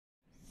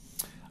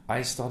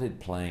I started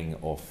playing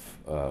off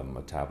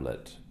a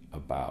tablet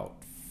about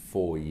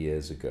 4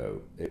 years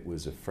ago. It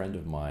was a friend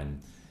of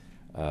mine,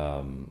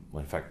 well,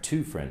 in fact,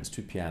 two friends,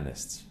 two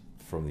pianists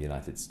from the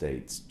United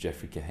States,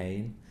 Jeffrey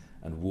Kahane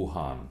and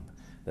Wuhan.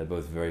 They're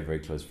both very, very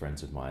close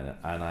friends of mine.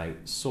 And I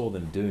saw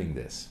them doing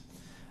this.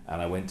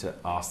 And I went to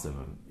ask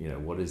them,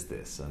 what is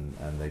this?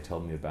 And they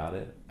told me about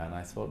it. And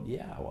I thought,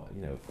 yeah, well,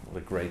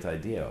 what a great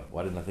idea.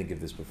 Why didn't I think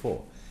of this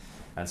before?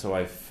 And so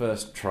I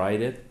first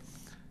tried it.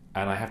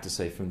 And I have to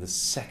say, from the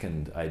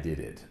second I did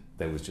it,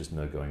 there was just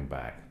no going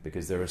back,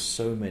 because there are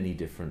so many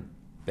different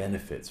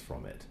benefits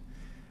from it.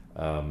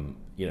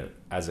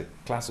 As a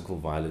classical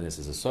violinist,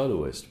 as a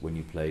soloist, when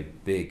you play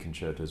big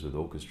concertos with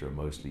orchestra,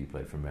 mostly you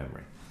play from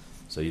memory,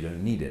 so you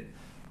don't need it.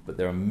 But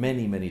there are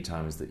many, many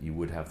times that you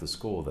would have the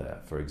score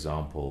there, for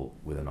example,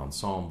 with an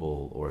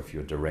ensemble, or if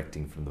you're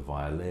directing from the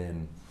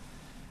violin.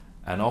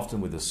 And often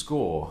with a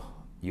score,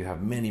 you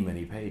have many,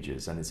 many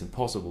pages, and it's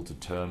impossible to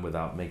turn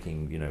without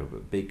making, a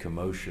big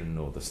commotion,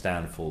 or the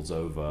stand falls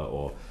over,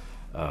 or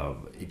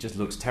it just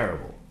looks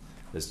terrible.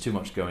 There's too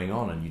much going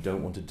on, and you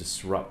don't want to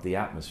disrupt the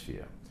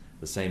atmosphere.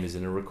 The same is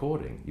in a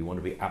recording. You want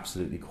to be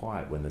absolutely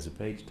quiet when there's a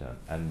page turn,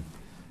 and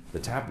the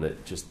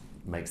tablet just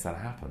makes that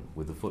happen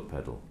with the foot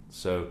pedal.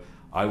 So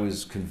I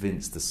was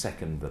convinced the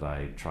second that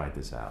I tried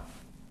this out.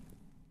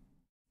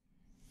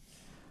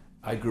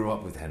 I grew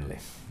up with Henle.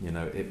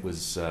 It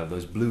was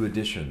those blue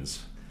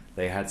editions.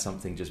 They had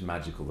something just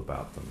magical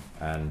about them,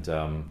 and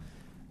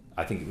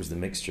I think it was the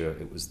mixture.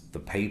 It was the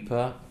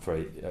paper. For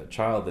a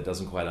child that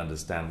doesn't quite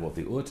understand what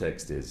the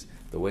urtext is,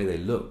 the way they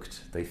looked,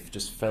 they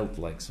just felt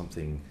like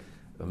something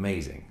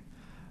amazing.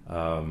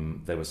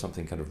 There was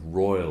something kind of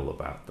royal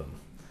about them.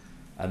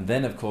 And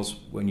then, of course,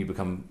 when you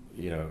become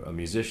a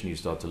musician, you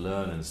start to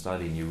learn and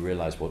study, and you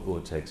realize what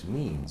urtext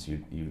means.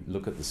 You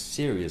look at the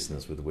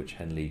seriousness with which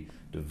Henle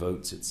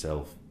devotes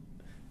itself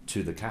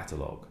to the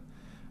catalogue,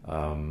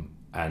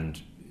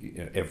 and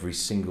every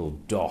single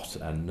dot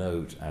and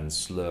note and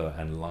slur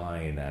and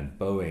line and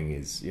bowing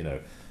is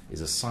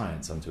a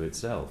science unto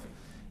itself.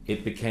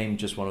 It became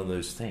just one of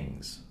those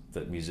things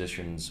that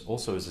musicians,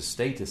 also as a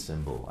status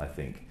symbol, I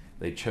think,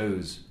 they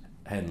chose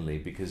Henle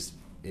because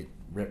it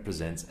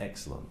represents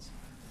excellence.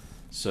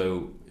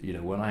 So,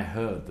 when I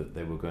heard that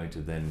they were going to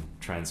then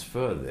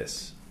transfer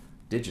this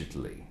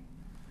digitally,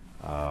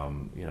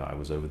 I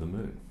was over the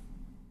moon.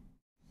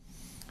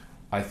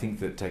 I think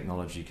that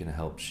technology can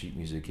help sheet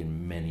music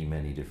in many,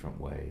 many different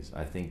ways.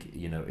 I think,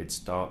 it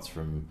starts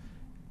from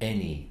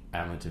any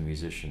amateur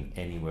musician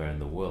anywhere in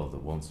the world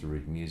that wants to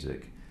read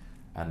music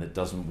and that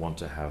doesn't want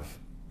to have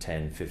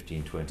 10,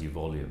 15, 20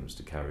 volumes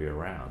to carry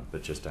around,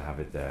 but just to have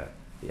it there,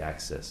 the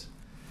access.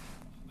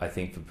 I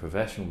think for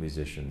professional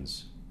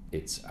musicians,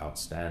 it's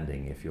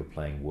outstanding if you're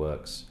playing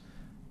works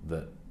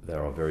that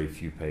there are very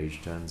few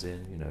page turns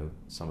in.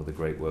 Some of the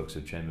great works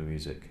of chamber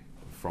music,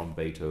 from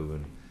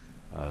Beethoven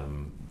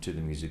to the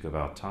music of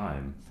our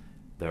time,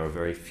 there are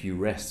very few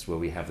rests where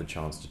we have the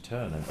chance to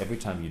turn, and every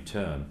time you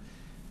turn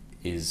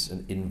is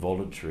an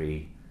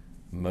involuntary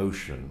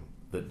motion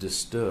that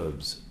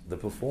disturbs the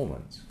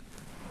performance.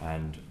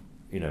 And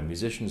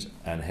musicians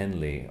and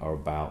Henle are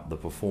about the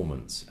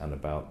performance and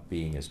about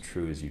being as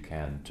true as you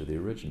can to the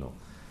original.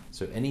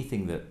 So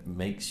anything that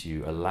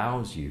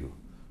allows you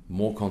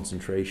more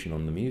concentration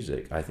on the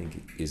music, I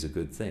think is a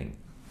good thing.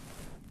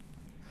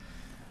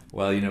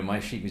 Well, my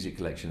sheet music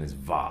collection is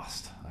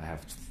vast. I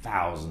have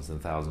thousands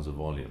and thousands of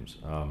volumes.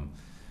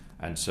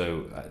 And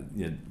so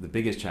the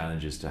biggest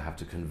challenge is to have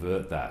to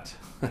convert that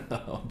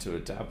onto a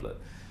tablet.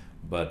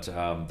 But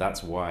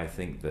that's why I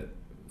think that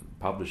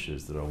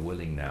publishers that are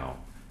willing now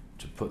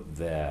to put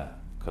their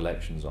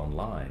collections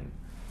online,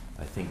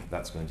 I think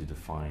that's going to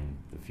define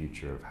the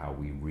future of how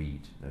we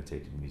read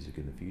notated music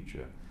in the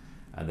future.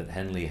 And that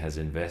Henle has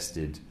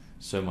invested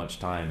so much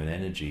time and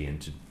energy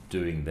into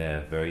doing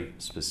their very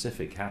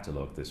specific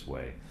catalogue this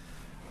way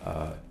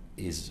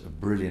is a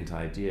brilliant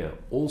idea.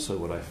 Also,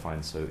 what I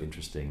find so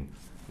interesting,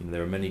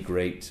 there are many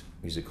great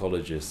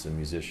musicologists and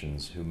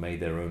musicians who made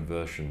their own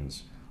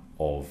versions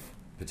of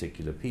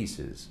particular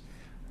pieces.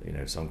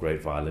 Some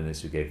great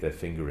violinists who gave their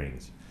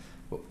fingerings.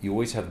 But you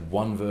always had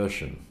one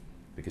version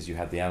because you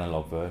had the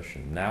analog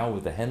version. Now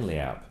with the Henle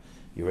app,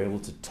 you're able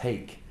to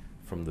take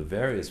from the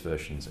various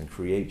versions and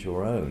create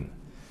your own.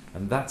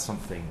 And that's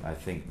something I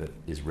think that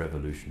is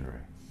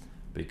revolutionary,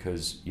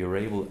 because you're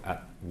able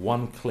at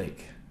one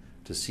click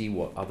to see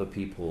what other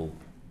people,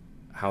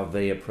 how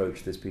they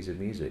approach this piece of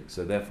music.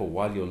 So therefore,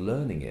 while you're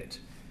learning it,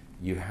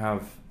 you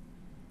have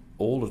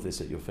all of this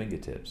at your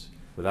fingertips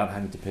without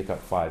having to pick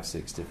up 5,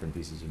 6 different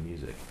pieces of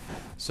music.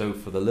 So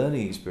for the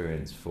learning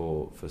experience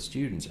for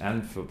students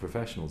and for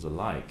professionals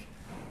alike,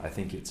 I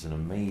think it's an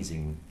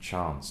amazing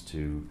chance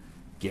to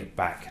get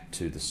back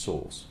to the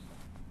source.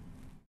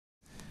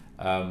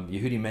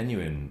 Yehudi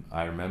Menuhin,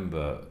 I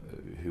remember,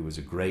 who was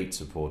a great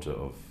supporter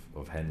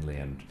of Henle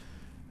and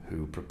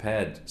who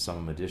prepared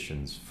some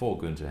editions for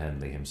Günther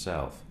Henle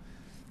himself.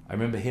 I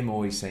remember him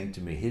always saying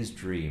to me his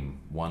dream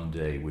one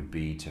day would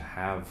be to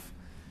have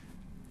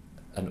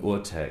an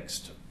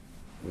urtext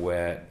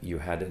where you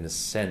had, in a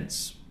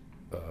sense,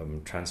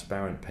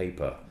 transparent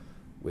paper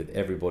with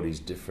everybody's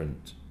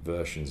different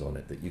versions on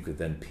it that you could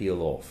then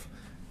peel off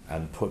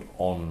and put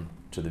on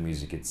to the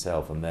music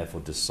itself, and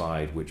therefore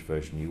decide which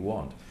version you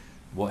want.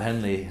 What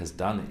Henle has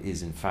done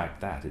is in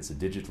fact that. It's a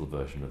digital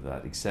version of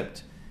that,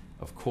 except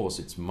of course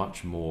it's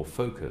much more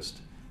focused,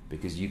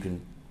 because you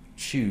can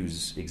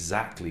choose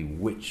exactly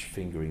which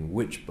fingering,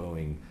 which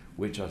bowing,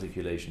 which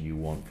articulation you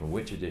want from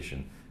which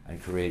edition,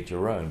 and create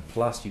your own.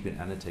 Plus you can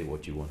annotate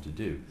what you want to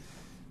do.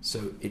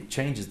 So it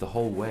changes the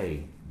whole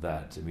way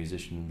that a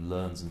musician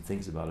learns and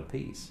thinks about a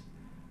piece,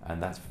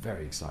 and that's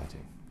very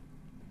exciting.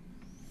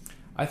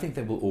 I think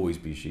there will always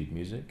be sheet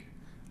music,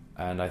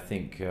 and I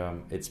think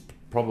it's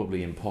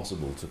probably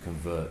impossible to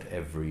convert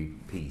every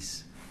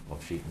piece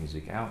of sheet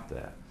music out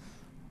there.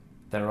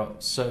 There are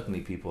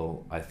certainly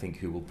people, I think,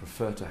 who will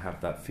prefer to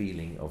have that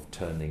feeling of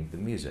turning the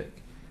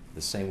music,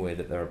 the same way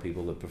that there are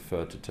people that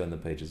prefer to turn the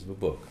pages of a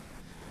book.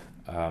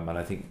 And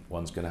I think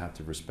one's going to have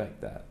to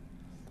respect that.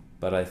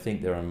 But I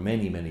think there are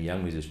many, many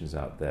young musicians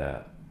out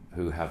there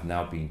who have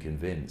now been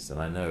convinced,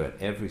 and I know at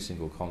every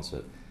single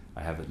concert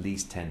I have at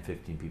least 10,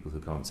 15 people who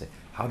come and say,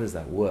 how does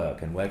that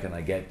work and where can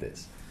I get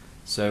this?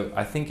 So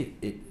I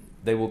think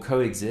they will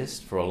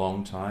coexist for a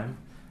long time,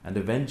 and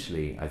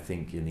eventually I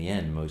think in the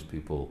end most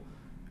people,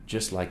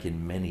 just like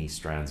in many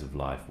strands of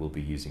life, will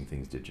be using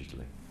things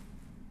digitally.